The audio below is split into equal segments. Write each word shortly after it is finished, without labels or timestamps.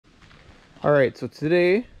Alright, so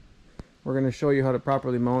today we're going to show you how to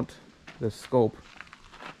properly mount this scope.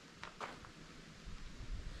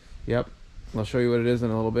 Yep, I'll show you what it is in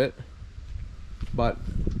a little bit. But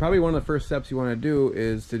probably one of the first steps you want to do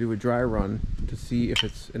is to do a dry run to see if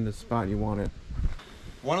it's in the spot you want it.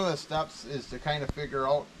 One of the steps is to kind of figure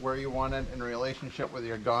out where you want it in relationship with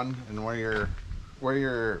your gun and where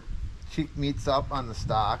your cheek meets up on the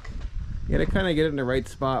stock. You gotta kind of get it in the right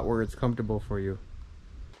spot where it's comfortable for you.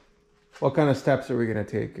 What kind of steps are we gonna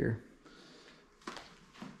take here?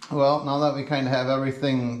 Well, now that we kind of have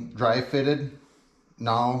everything dry fitted,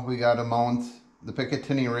 now we got to mount the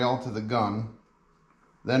Picatinny rail to the gun.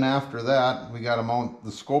 Then after that, we got to mount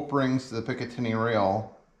the scope rings to the Picatinny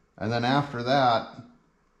rail. And then after that,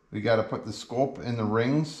 we got to put the scope in the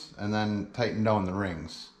rings and then tighten down the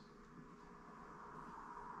rings.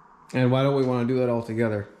 And why don't we want to do that all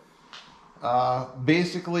together?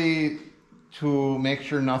 Basically, to make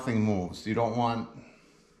sure nothing moves. You don't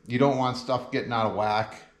want stuff getting out of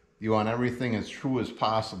whack. You want everything as true as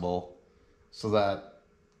possible so that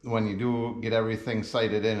when you do get everything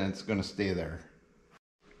sighted in, it's going to stay there.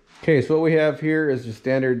 Okay, so what we have here is your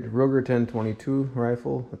standard Ruger 10/22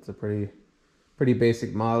 rifle. It's a pretty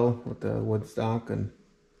basic model with the wood stock and,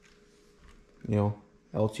 you know,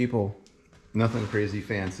 El Cheapo. Nothing crazy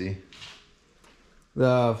fancy.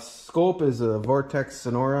 The scope is a Vortex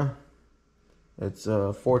Sonora. It's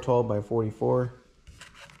 412 by 44.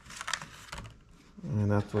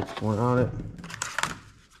 And that's what's going on it.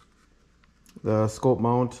 The scope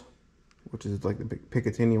mount, which is like the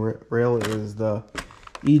Picatinny rail, is the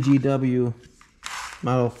EGW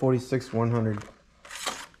model 46100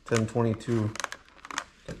 10/22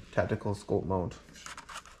 tactical scope mount.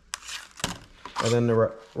 And then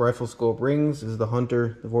the rifle scope rings is the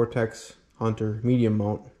Vortex Hunter medium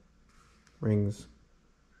mount rings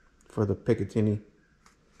for the Picatinny.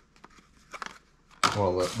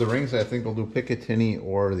 Well, the rings I think will do Picatinny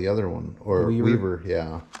or the other one, or Weaver,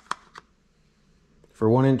 yeah. For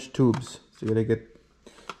 1-inch tubes, so you gotta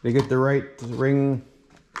get the right ring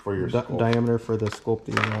for your diameter for the scope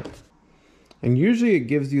that you want. And usually it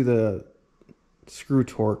gives you the screw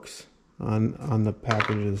torques on the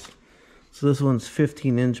packages. So this one's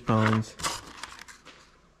 15 inch-pounds,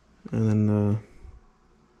 and then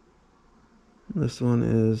this one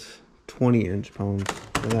is 20 inch-pounds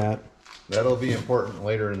for that. That'll be important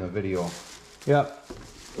later in the video. Yep.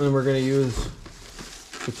 And we're going to use,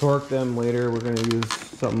 to torque them later, we're going to use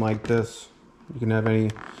something like this. You can have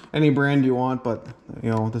any brand you want, but you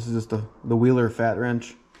know, this is just the Wheeler fat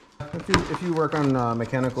wrench. If you work on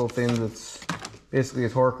mechanical things, it's basically a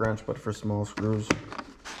torque wrench, but for small screws.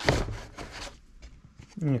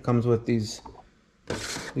 And it comes with these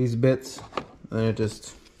bits, and it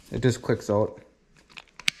just clicks out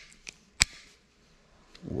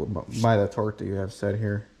by the torque that you have set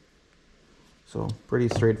here. So pretty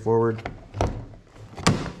straightforward.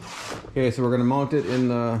 Okay, so we're going to mount it in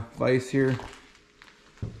the vise here.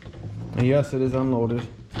 And yes, it is unloaded.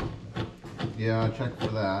 Yeah, check for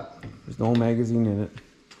that. There's no magazine in it.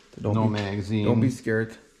 So no magazine. Don't be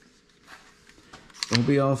scared. Don't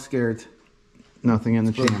be all scared. Nothing in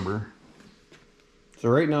the chamber. So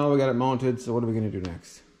right now we got it mounted, so what are we going to do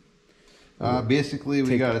next? Basically,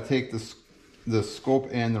 we got to take the scope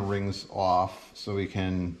and the rings off so we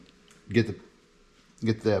can get the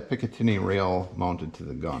Picatinny rail mounted to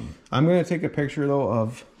the gun. I'm going to take a picture though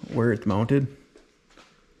of where it's mounted.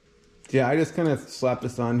 Yeah, I just kind of slapped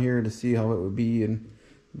this on here to see how it would be,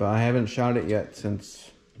 but I haven't shot it yet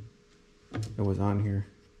since it was on here.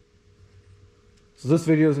 So this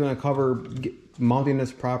video is going to cover mounting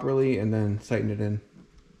this properly and then sighting it in.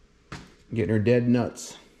 Getting her dead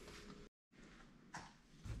nuts.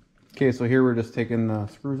 Okay, so here we're just taking the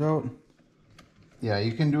screws out. Yeah,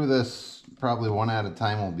 you can do this probably one at a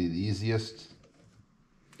time will be the easiest.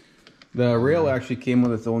 The rail actually came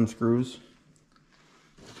with its own screws.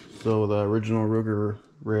 So the original Ruger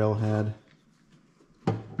rail had,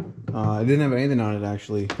 it didn't have anything on it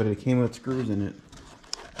actually, but it came with screws in it,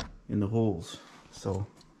 in the holes. So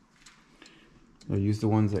I'll use the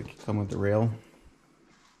ones that come with the rail.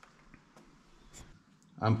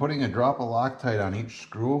 I'm putting a drop of Loctite on each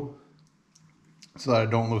screw so that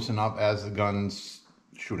it don't loosen up as the gun's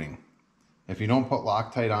shooting. If you don't put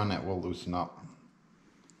Loctite on, it will loosen up.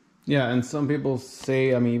 Yeah, and some people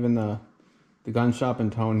say, I mean, even the gun shop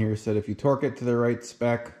in town here said if you torque it to the right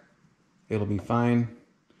spec, it'll be fine.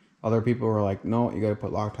 Other people were like, no, you gotta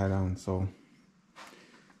put Loctite on. So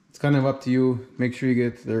it's kind of up to you. Make sure you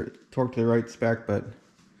get the torque to the right spec, but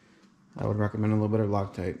I would recommend a little bit of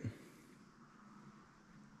Loctite.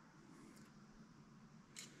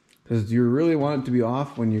 Because you really want it to be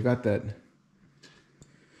off when you got that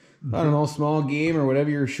I don't know, small game or whatever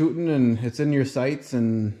you're shooting and it's in your sights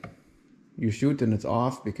and you shoot and it's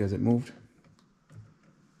off because it moved.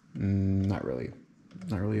 Not really.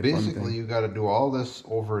 Not really a fun Basically, thing. you got to do all this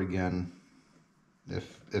over again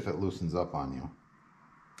if it loosens up on you.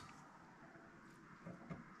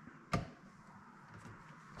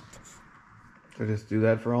 So just do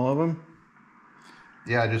that for all of them?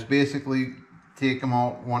 Yeah, just basically take them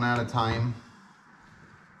out one at a time.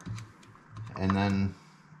 And then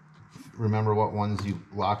remember what ones you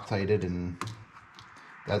Loctited, and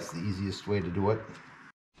that's the easiest way to do it.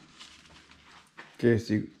 Okay,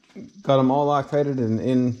 so you got them all Loctited and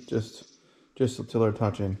in just until they're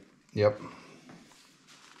touching. Yep.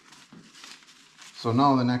 So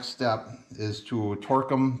now the next step is to torque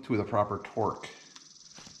them to the proper torque.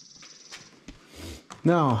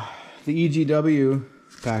 Now, the EGW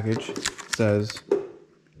package says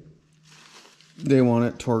they want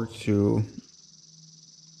it torqued to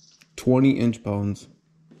 20 inch-pounds.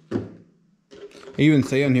 They even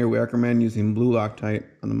say on here we recommend using blue Loctite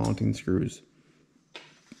on the mounting screws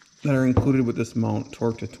that are included with this mount,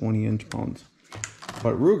 torqued to 20 inch-pounds.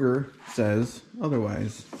 But Ruger says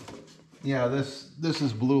otherwise. Yeah, this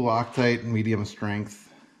is blue Loctite, medium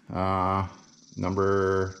strength,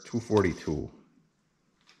 number 242.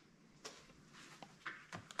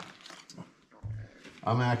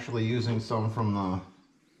 I'm actually using some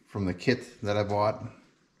from the kit that I bought.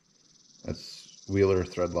 That's Wheeler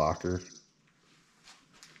Thread Locker.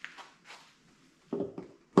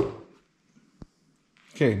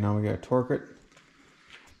 Okay, now we gotta torque it.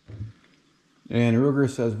 And Ruger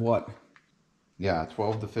says what? Yeah,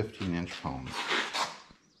 12 to 15 inch-pounds.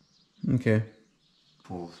 Okay.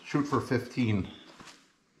 We'll shoot for 15.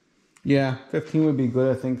 Yeah, 15 would be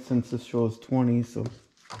good, I think, since this shows 20, so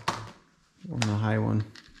we're on the high one.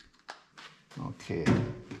 Okay.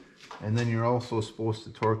 And then you're also supposed to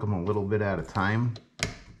torque them a little bit at a time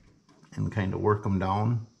and kind of work them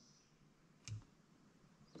down.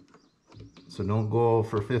 So don't go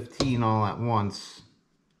for 15 all at once.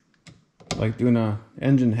 Like doing a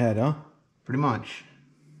engine head, huh? Pretty much.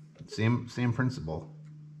 Same principle.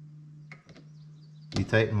 You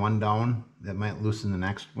tighten one down, that might loosen the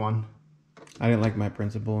next one. I didn't like my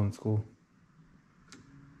principal in school.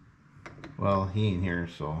 Well, he ain't here,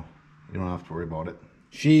 so you don't have to worry about it.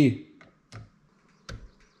 She.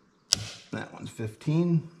 That one's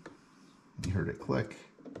 15. You heard it click.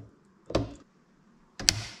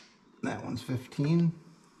 That one's 15.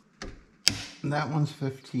 And that one's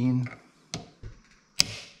 15.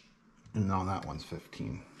 And now that one's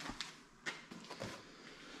 15.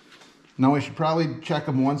 Now we should probably check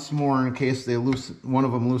them once more in case they one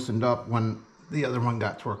of them loosened up when the other one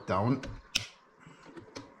got torqued down.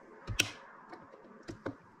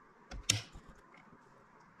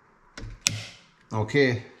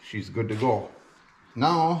 Okay, she's good to go.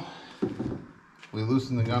 Now we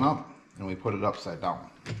loosen the gun up and we put it upside down.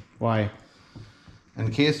 Why?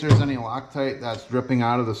 In case there's any Loctite that's dripping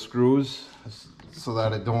out of the screws, so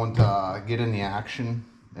that it don't get in the action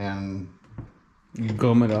and You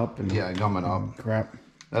gum it up and yeah, gum it up. Crap.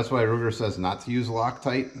 That's why Ruger says not to use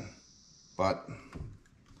Loctite, but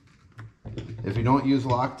if you don't use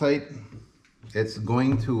Loctite, it's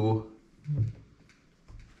going to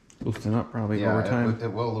Loosen up probably over time.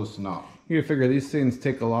 it will loosen up. You gotta figure these things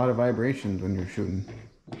take a lot of vibrations when you're shooting.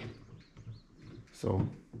 So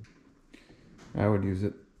I would use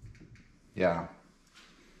it. Yeah.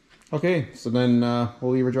 Okay, so then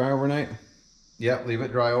we'll leave her dry overnight. Yep, leave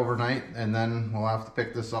it dry overnight, and then we'll have to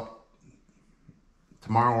pick this up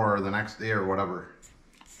tomorrow or the next day or whatever.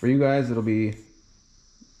 For you guys, it'll be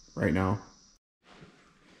right now.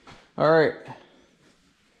 All right.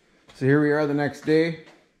 So here we are the next day.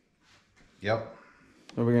 Yep.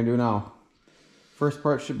 What are we gonna do now? First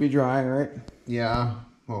part should be dry, right? Yeah,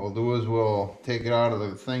 what we'll do is we'll take it out of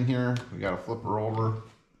the thing here. We gotta flip her over.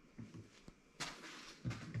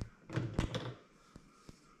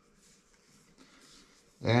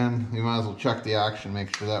 And we might as well check the action,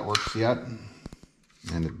 make sure that works yet.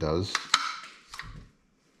 And it does.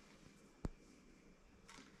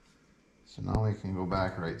 So now we can go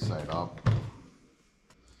back right side up.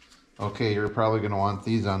 Okay, you're probably going to want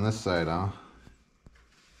these on this side, huh?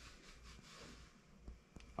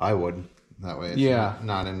 I would. That way it's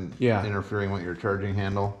not interfering with your charging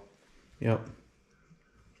handle. Yep.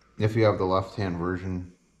 If you have the left-hand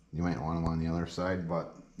version, you might want them on the other side,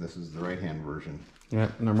 but this is the right-hand version. Yeah,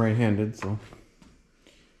 and I'm right-handed, so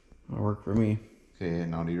that'll work for me. Okay,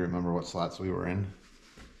 now do you remember what slots we were in?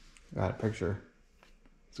 Got a picture.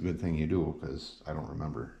 It's a good thing you do, because I don't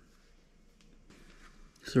remember.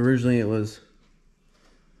 So originally it was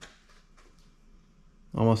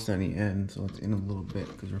almost on the end, so it's in a little bit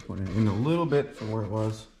because we're putting it in a little bit from where it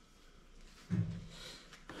was.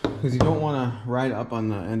 Because you don't want to ride up on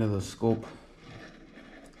the end of the scope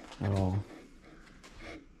at all.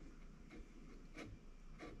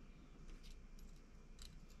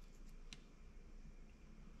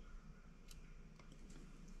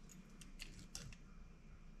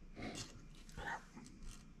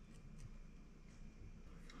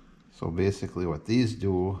 So basically what these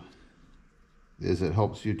do is it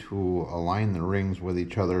helps you to align the rings with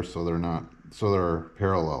each other so they're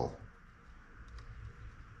parallel.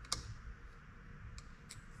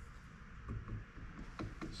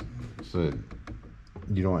 So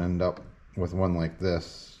you don't end up with one like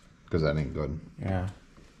this, because that ain't good. Yeah.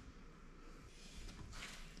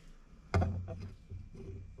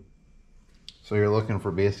 So you're looking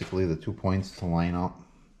for basically the 2 points to line up.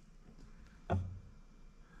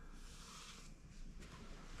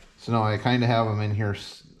 So now I kind of have them in here.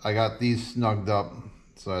 I got these snugged up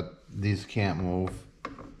so that these can't move.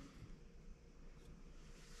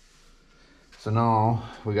 So now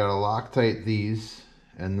we got to Loctite these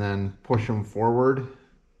and then push them forward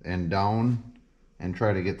and down and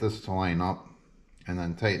try to get this to line up, and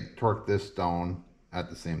then torque this down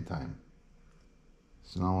at the same time.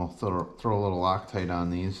 So now we'll throw a little Loctite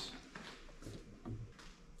on these.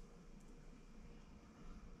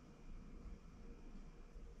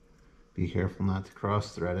 Be careful not to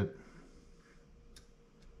cross thread it.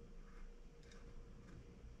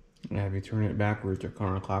 Yeah, if you turn it backwards or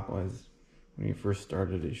counterclockwise, when you first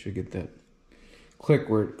started, you should get that click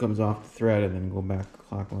where it comes off the thread and then go back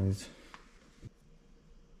clockwise.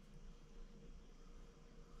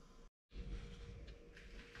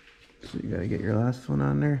 So you gotta get your last one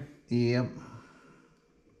on there. Yep.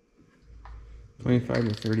 25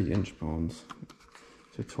 to 30 inch-pounds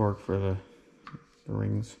to torque for the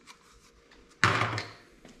rings.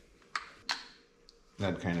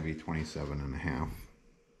 That'd kind of be 27.5.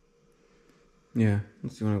 Yeah,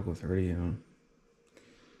 let's see when I go 30 on.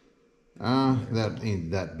 That ain't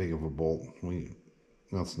that big of a bolt.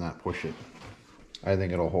 Let's not push it. I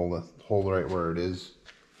think it'll hold right where it is.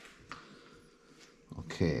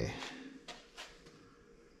 Okay.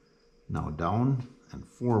 Now down and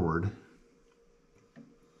forward.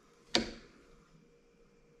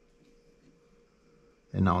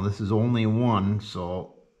 And now this is only one,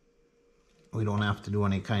 so we don't have to do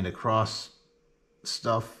any kind of cross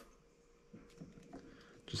stuff.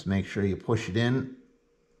 Just make sure you push it in.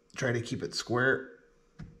 Try to keep it square.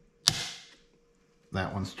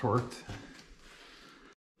 That one's torqued.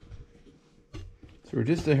 So we're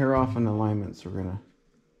just a hair off in alignment, so we're gonna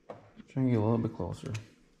try and get a little bit closer.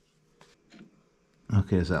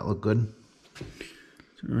 Okay, does that look good? So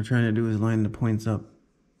what we're trying to do is line the points up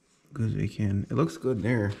as good as we can. It looks good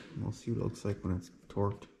there. We'll see what it looks like when it's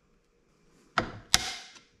torqued.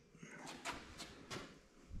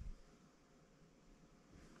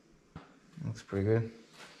 Looks pretty good.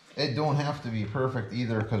 It don't have to be perfect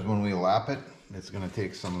either, because when we lap it, it's gonna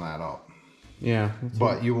take some of that out. Yeah.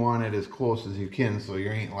 But you want it as close as you can, so you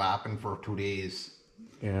ain't lapping for 2 days.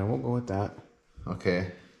 Yeah, we'll go with that.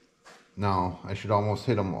 Okay. Now I should almost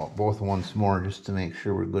hit them both once more just to make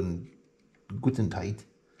sure we're good and tight.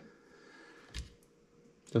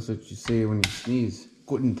 That's what you say when you sneeze.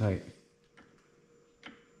 Good and tight.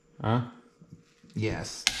 Huh?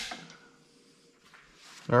 Yes.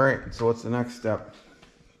 All right. So what's the next step?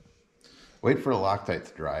 Wait for the Loctite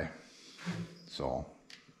to dry. So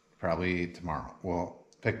probably tomorrow. We'll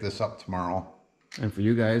pick this up tomorrow. And for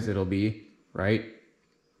you guys, it'll be right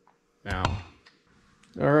now.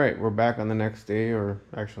 All right, we're back on the next day, or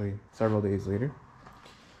actually several days later.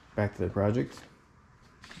 Back to the project.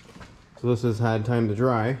 So this has had time to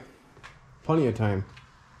dry. Plenty of time.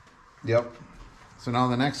 Yep. So now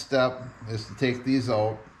the next step is to take these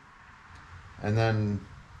out and then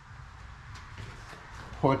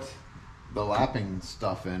put the lapping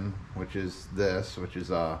stuff in, which is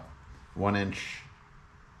a 1 inch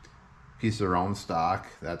piece of round stock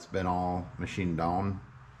that's been all machined down.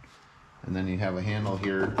 And then you have a handle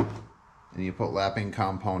here, and you put lapping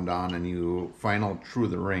compound on, and you final true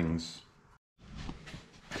the rings.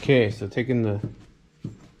 Okay, so taking the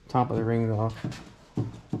top of the rings off.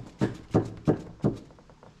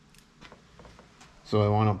 So I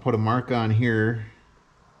want to put a mark on here,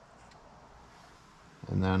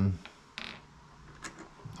 and then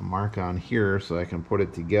a mark on here so I can put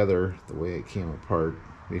it together the way it came apart.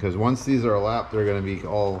 Because once these are lapped, they're going to be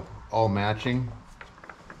all matching.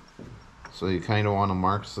 So you kind of want to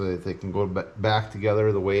mark so that they can go back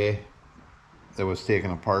together the way it was taken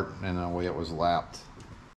apart and the way it was lapped.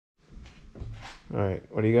 All right,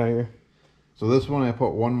 what do you got here? So this one I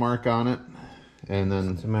put 1 mark on it, and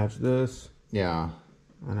then to match this. yeah,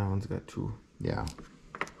 And that one's got 2. yeah.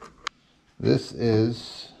 This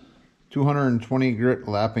is 220 grit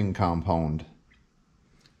lapping compound.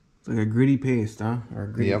 It's like a gritty paste, huh? Or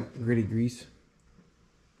gritty, Yep. gritty grease.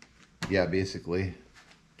 Yeah, basically,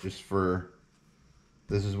 just for,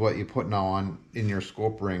 this is what you put now on in your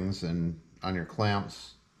scope rings and on your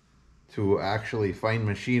clamps to actually fine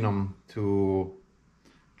machine them to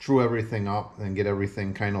true everything up and get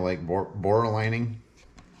everything kind of like bore aligning.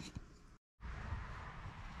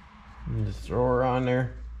 And just throw her on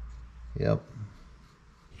there. Yep.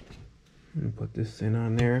 And put this in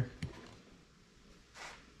on there.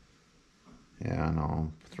 Yeah, I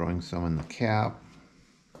know. Throwing some in the cap,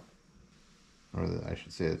 or I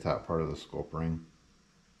should say the top part of the scope ring.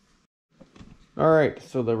 All right,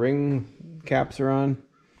 so the ring caps are on.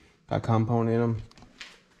 Got compound in them.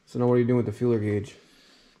 So now what are you doing with the feeler gauge?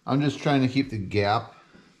 I'm just trying to keep the gap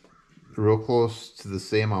real close to the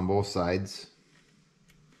same on both sides,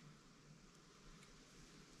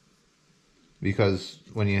 because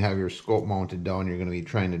when you have your scope mounted down, you're going to be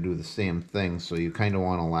trying to do the same thing, so you kind of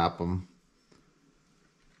want to lap them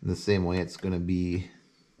the same way it's going to be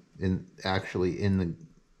actually in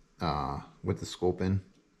the with the scope in.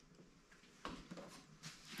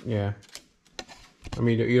 Yeah. I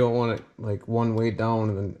mean, you don't want it like one way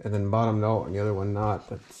down and then bottomed out and the other one not.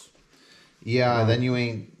 That's yeah. Then you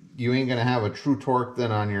ain't gonna have a true torque then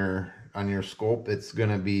on your scope. It's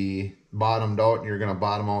gonna be bottomed out, and you're gonna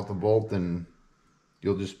bottom out the bolt, and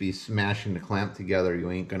you'll just be smashing the clamp together. You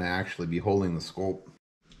ain't gonna actually be holding the scope.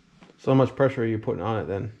 So how much pressure are you putting on it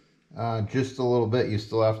then? Just a little bit. You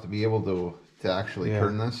still have to be able to actually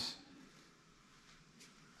turn this.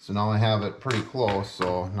 So now I have it pretty close,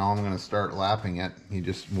 so now I'm going to start lapping it. You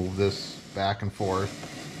just move this back and forth.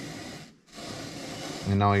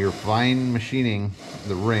 And now you're fine machining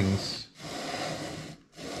the rings.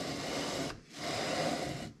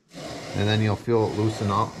 And then you'll feel it loosen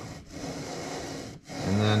up.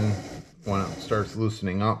 And then when it starts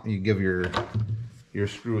loosening up, you give your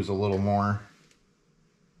screws a little more.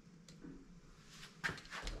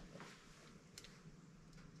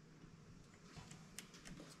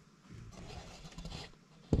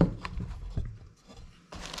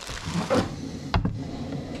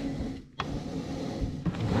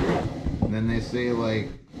 And then they say like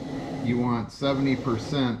you want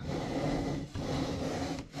 70%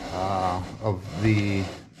 of the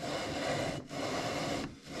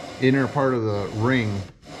inner part of the ring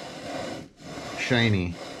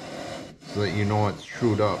shiny, so that you know it's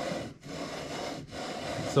trued up.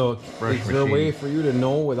 So is there a way for you to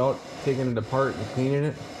know without taking it apart and cleaning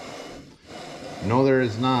it? No, there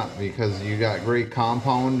is not, because you got great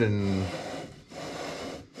compound, and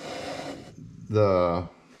the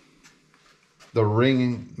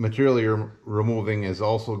ring material you're removing is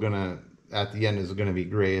also gonna, at the end, is gonna be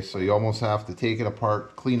gray, so you almost have to take it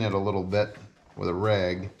apart, clean it a little bit with a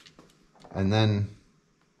rag, and then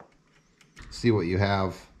see what you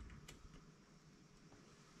have.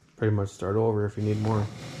 Pretty much start over if you need more.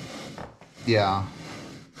 Yeah,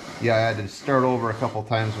 I had to start over a couple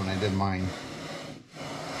times when I did mine.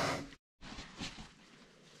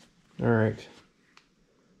 All right,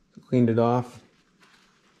 cleaned it off.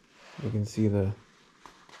 You can see the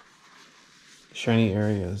shiny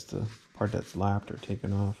area is the part that's lapped or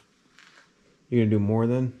taken off. You gonna do more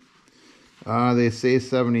then? They say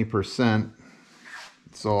 70%,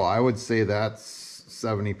 so I would say that's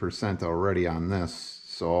 70% already on this.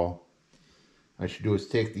 So I should do is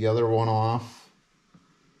take the other one off,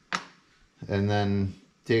 and then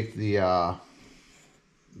take the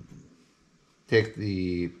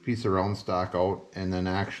piece of round stock out, and then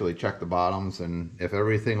actually check the bottoms, and if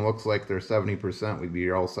everything looks like they're 70%, we'd be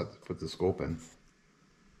all set to put the scope in.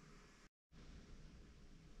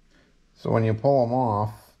 So when you pull them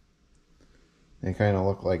off, they kind of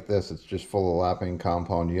look like this. It's just full of lapping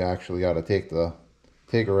compound. You actually got to take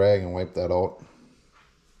a rag and wipe that out,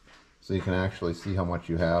 so you can actually see how much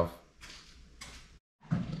you have.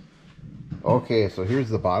 Okay, so here's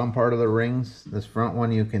the bottom part of the rings. This front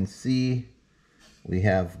one, you can see we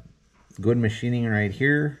have good machining right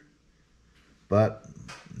here, but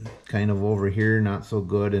kind of over here not so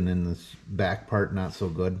good, and in this back part not so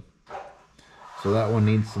good. So that one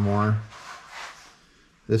needs some more.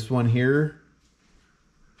 This one here,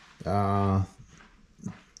 a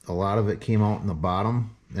lot of it came out in the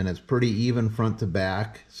bottom, and it's pretty even front to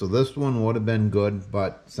back. So this one would have been good,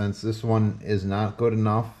 but since this one is not good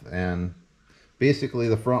enough, and basically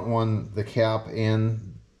the front one, the cap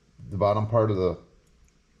and the bottom part of the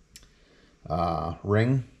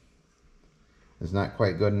ring is not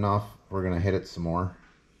quite good enough, we're gonna hit it some more.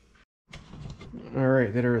 All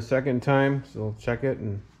right, did her a second time, so we'll check it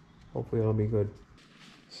and hopefully it'll be good.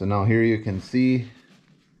 So now here you can see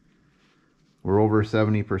we're over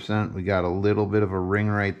 70%. We got a little bit of a ring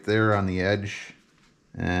right there on the edge,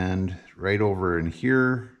 and right over in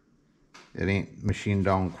here, it ain't machined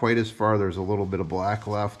down quite as far. There's a little bit of black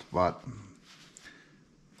left, but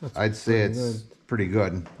I'd say it's pretty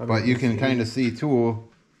good. But you can kind of see too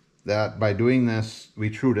that by doing this, we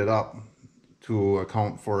trued it up to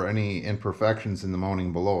account for any imperfections in the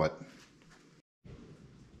mounting below it.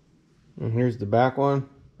 And here's the back one.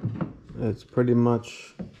 It's pretty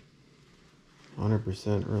much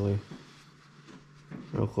 100% really.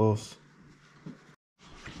 Real close.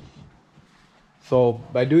 So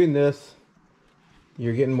by doing this,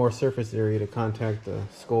 you're getting more surface area to contact the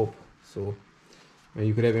scope. So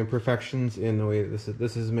you could have imperfections in the way that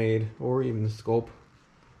this is made, or even the scope,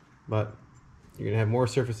 but you're gonna have more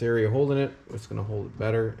surface area holding it. It's gonna hold it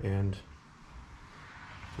better, and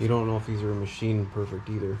you don't know if these are machined perfect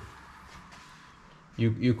either.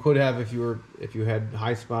 You could have, if you had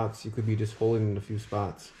high spots, you could be just holding in a few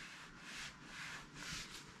spots.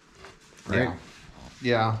 Right?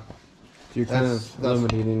 Yeah. So you're kind of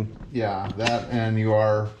eliminating. Yeah, that, and you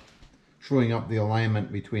are truing up the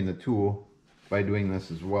alignment between the two by doing this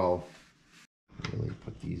as well. Really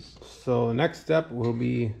put these. So the next step will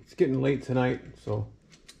be, it's getting late tonight, so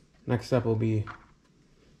next step will be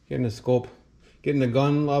getting the scope, getting the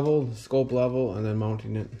gun level, the scope level, and then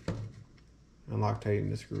mounting it and Loctiting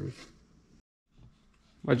the screws.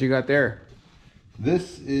 What you got there?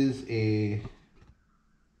 This is a,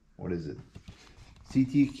 what is it?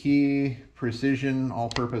 CTK Precision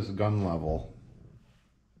all-purpose gun level.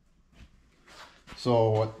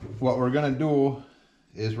 So what we're gonna do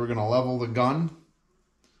is we're gonna level the gun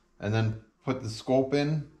and then put the scope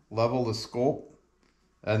in, level the scope,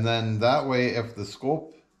 and then that way if the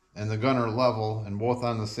scope and the gun are level and both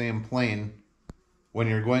on the same plane, when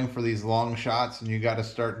you're going for these long shots and you got to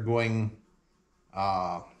start going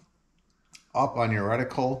up on your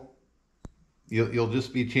reticle, you'll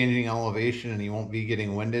just be changing elevation and you won't be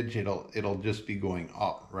getting windage. It'll just be going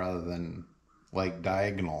up rather than like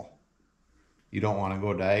diagonal. You don't want to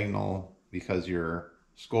go diagonal because your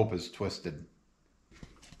scope is twisted.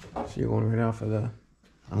 So you're going right off of the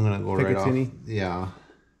I'm gonna go Picatinny? right off. Yeah.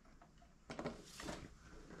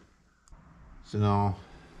 So now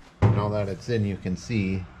that it's in, you can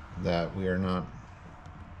see that we are not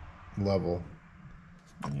level.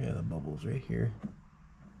 Yeah, the bubbles right here.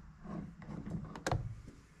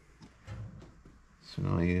 So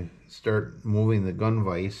now you start moving the gun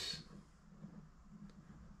vise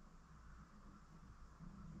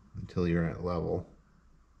until you're at level.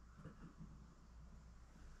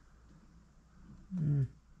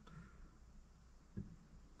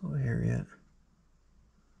 Go here yet.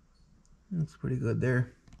 That's pretty good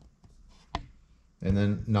there. And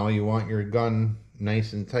then now you want your gun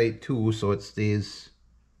nice and tight too, so it stays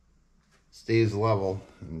level.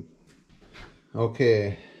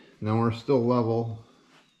 Okay, now we're still level.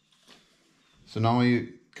 So now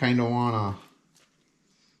you kind of want to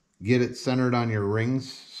get it centered on your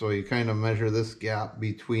rings. So you kind of measure this gap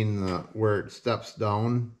between where it steps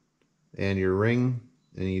down and your ring,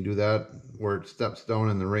 and you do that where it steps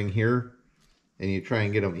down in the ring here, and you try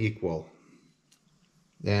and get them equal.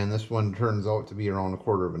 And this one turns out to be around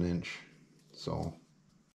 1/4 of an inch. So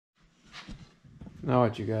now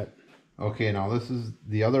what you got? okay, now this is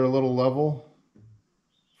the other little level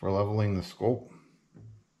for leveling the scope.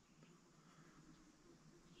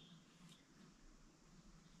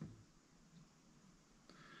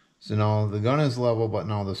 So now the gun is level, but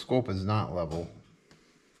now the scope is not level.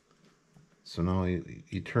 So now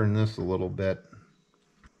you turn this a little bit.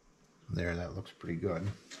 There, that looks pretty good.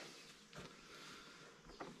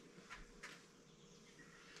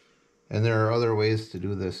 And there are other ways to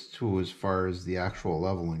do this too, as far as the actual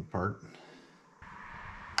leveling part.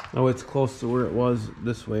 Oh, it's close to where it was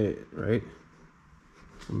this way, right?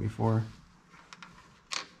 From before.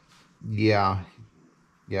 Yeah,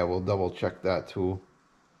 we'll double check that too.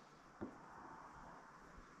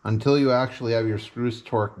 Until you actually have your screws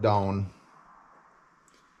torqued down,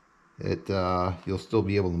 you'll still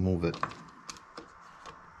be able to move it.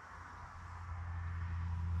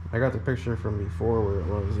 I got the picture from before where it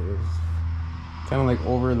was. It was kind of like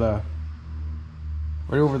over the,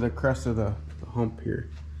 right over the crest of the hump here.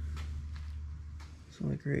 So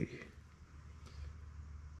like right.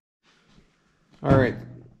 All right.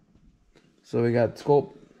 So we got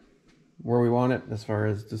scope where we want it as far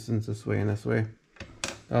as distance this way and this way.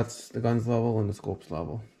 That's the gun's level and the scope's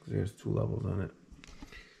level, because there's 2 levels on it.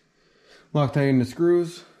 Loctite in the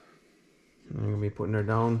screws. I'm gonna be putting her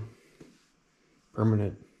down.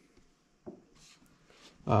 Permanent.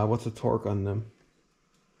 What's the torque on them?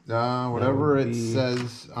 Whatever it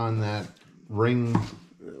says on that ring.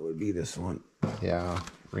 It would be this one. Yeah,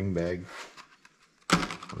 ring bag.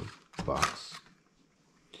 Or box.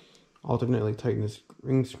 Alternately tighten the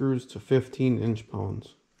ring screws to 15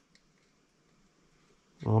 inch-pounds.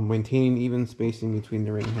 While maintaining even spacing between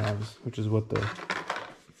the ring halves, which is what the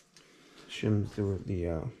shims do with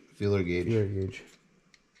the Feeler gauge.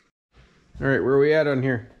 All right, where are we at on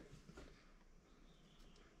here?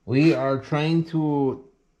 We are trying to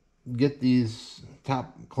get these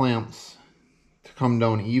top clamps to come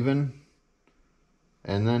down even,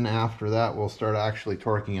 and then after that we'll start actually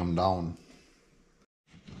torquing them down.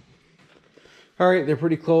 All right, they're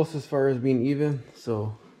pretty close as far as being even,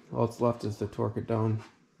 so all that's left is to torque it down.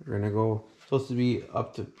 We're gonna go, supposed to be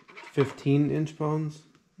up to 15 inch-pounds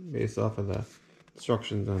based off of the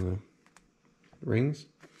instructions on the rings.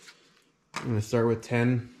 I'm gonna start with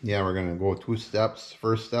 10. Yeah, we're gonna go 2 steps.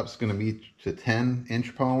 First step's gonna be to 10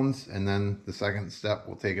 inch-pounds, and then the second step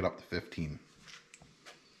will take it up to 15.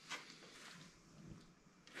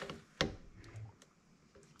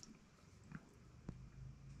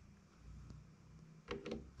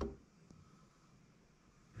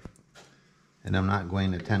 And I'm not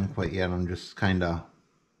going to 10 quite yet. I'm just kind of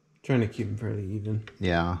trying to keep them fairly even.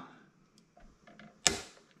 Yeah.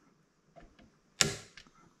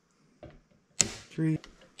 Three.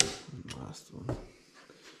 And last one.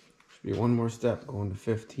 Should be one more step going to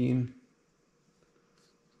 15.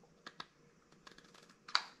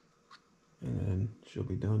 And then she'll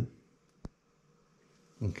be done.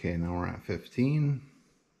 Okay, now we're at 15.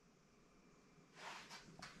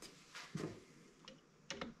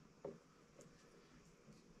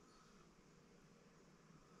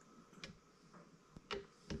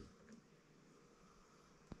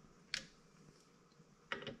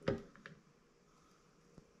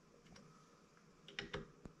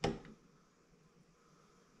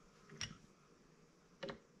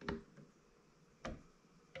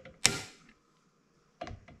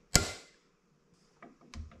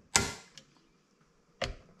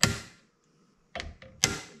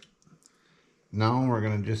 Now we're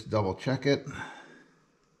going to just double check it.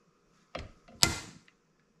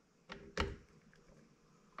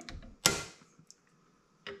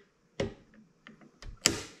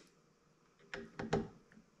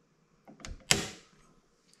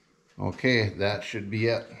 Okay, that should be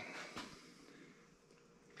it.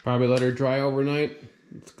 Probably let her dry overnight.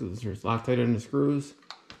 It's because there's Loctite in the screws.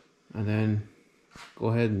 And then go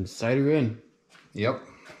ahead and sight her in. Yep.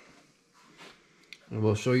 And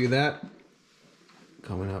we'll show you that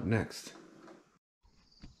coming up next.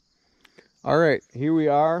 All right, here we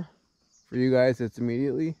are. For you guys, it's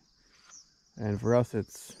immediately, and for us,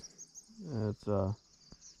 it's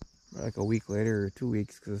like a week later or 2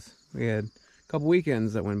 weeks, because we had a couple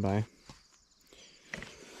weekends that went by.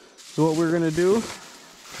 So what we're gonna do,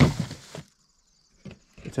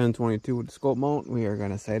 the 1022 with the scope mount, we are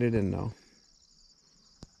gonna sight it in now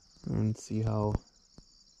and see how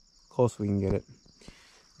close we can get it.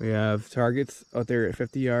 We have targets out there at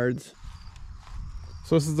 50 yards.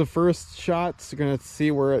 So this is the first shot, so you're gonna see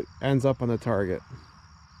where it ends up on the target.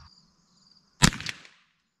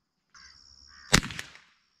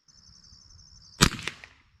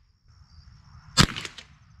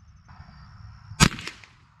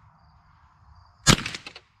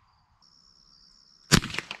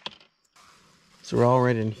 So we're all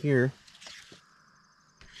right in here.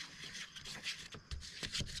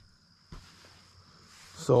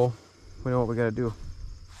 So we know what we gotta do.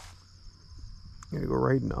 Gotta go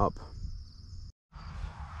right and up.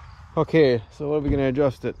 Okay, so what are we gonna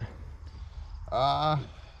adjust it?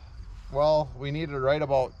 Well, we need it right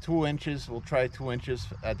about 2 inches. We'll try 2 inches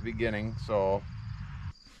at the beginning. So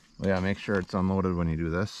yeah, make sure it's unloaded when you do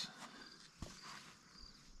this,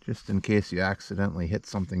 just in case you accidentally hit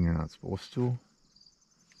something you're not supposed to.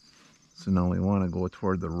 So now we want to go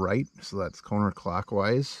toward the right, so that's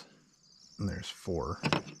counterclockwise. And there's 4.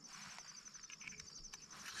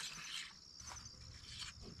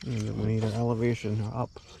 And then we need an elevation up.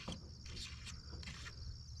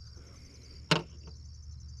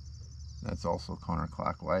 That's also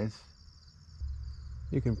counterclockwise.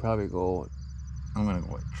 You can probably go, I'm gonna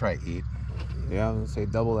go try 8. yeah, I was gonna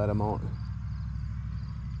say double that amount.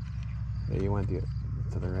 Yeah, you went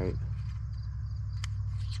to the right.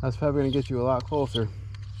 That's probably gonna get you a lot closer.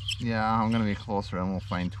 Yeah, I'm gonna be closer and we'll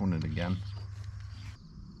fine tune it again.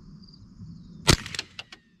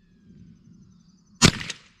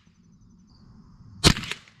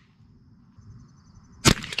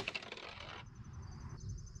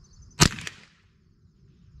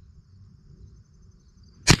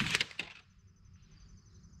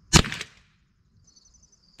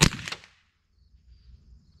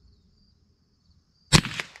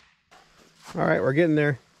 All right, we're getting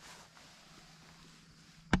there.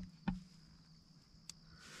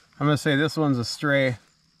 I'm gonna say this one's a stray.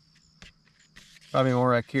 Probably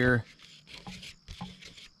more like here.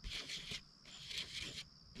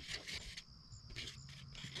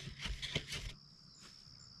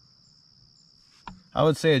 I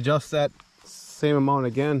would say adjust that same amount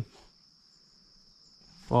again.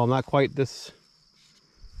 Well, not quite this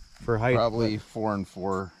for height. Probably 4 and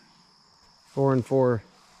 4. 4 and 4.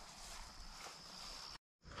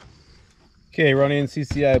 Okay, running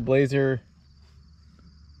CCI Blazer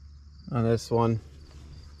on this one.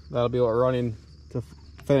 That'll be what we're running to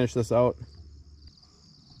finish this out.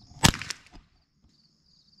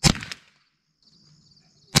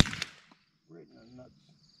 Right in the nuts.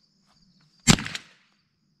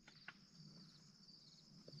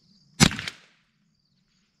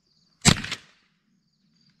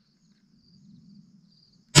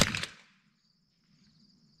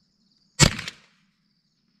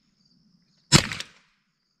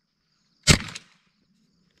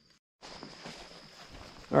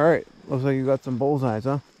 All right, looks like you got some bullseyes,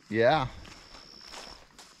 huh? Yeah.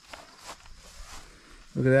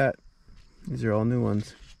 Look at that. These are all new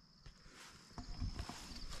ones.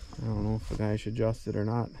 I don't know if the guy should adjust it or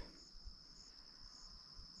not.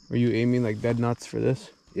 Were you aiming like dead nuts for this?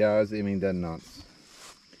 Yeah, I was aiming dead nuts.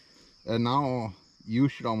 And now you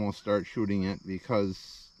should almost start shooting it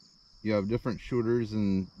because you have different shooters,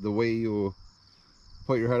 and the way you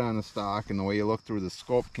put your head on the stock and the way you look through the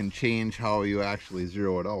scope can change how you actually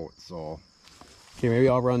zero it out. So Okay, maybe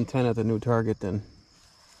I'll run 10 at the new target then.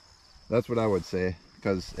 that's what I would say,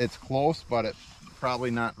 because it's close, but it's probably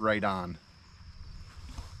not right on.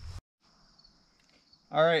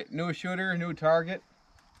 All right, new shooter, new target.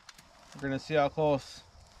 We're gonna see how close.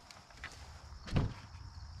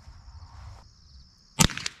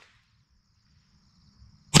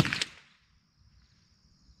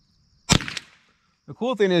 The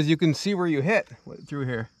cool thing is you can see where you hit through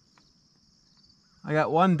here. I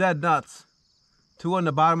got 1 dead nuts, 2 on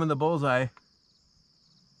the bottom of the bullseye.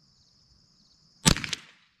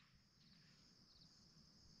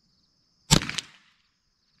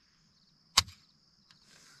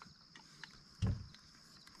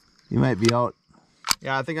 You might be out.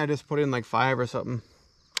 Yeah, I think I just put in like 5 or something.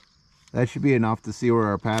 That should be enough to see where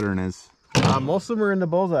our pattern is. Most of them are in the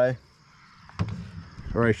bullseye.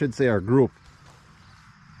 Or I should say our group.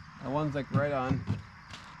 That one's like right on.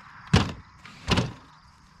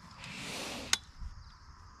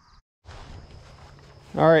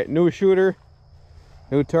 All right, new shooter,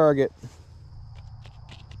 new target.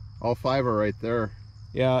 All 5 are right there.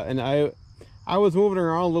 Yeah, and I was moving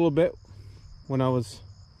around a little bit when I was,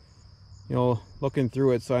 you know, looking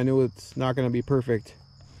through it, so I knew it's not going to be perfect.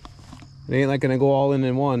 It ain't like going to go all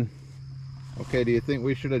in one. Okay, do you think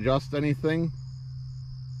we should adjust anything?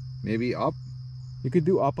 Maybe up? You could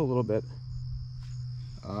do up a little bit.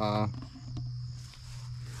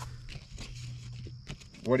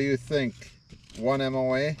 What do you think? 1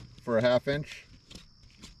 MOA for a 1/2 inch?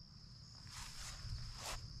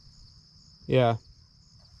 Yeah,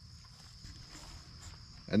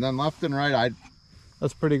 And then left and right,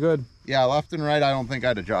 that's pretty good. yeah, left and right, I don't think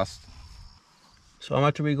I'd adjust. So how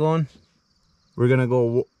much are we going? We're gonna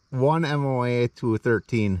go 1 MOA to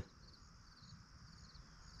 13.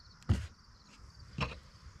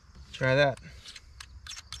 Try that.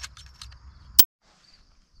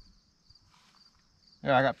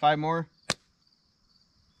 Yeah, I got 5 more.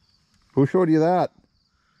 Who showed you that?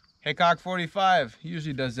 Haycock 45 he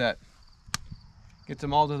usually does that. Gets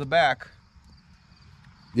them all to the back.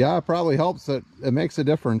 Yeah, it probably helps. It makes a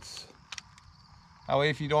difference. That way,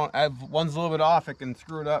 if you don't have one's a little bit off, it can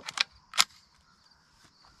screw it up.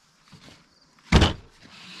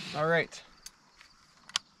 All right.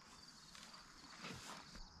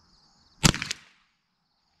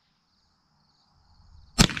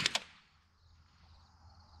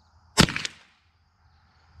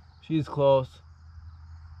 She's close.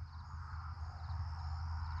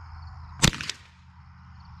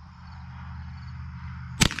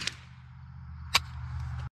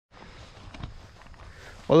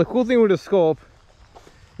 Well, the cool thing with the scope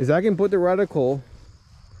is I can put the reticle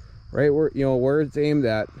right where, you know, where it's aimed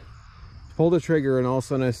at, pull the trigger, and all of a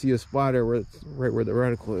sudden I see a splatter where it's right where the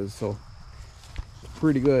reticle is. So it's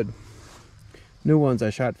pretty good. New ones, I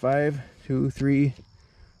shot 5, 2, 3,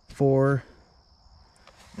 4,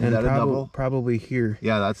 and that a double? probably here.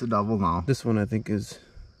 Yeah, that's a double now. This one I think is,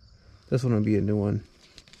 this one would be a new one.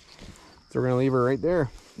 So we're gonna leave her right there.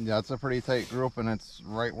 Yeah, it's a pretty tight group, and it's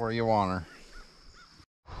right where you want her.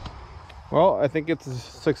 Well, I think it's a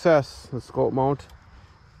success. The scope mount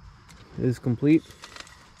is complete.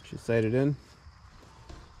 Should sight it in.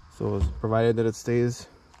 So provided that it stays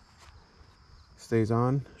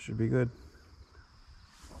on, should be good.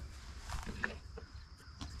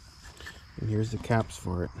 And here's the caps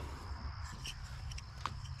for it.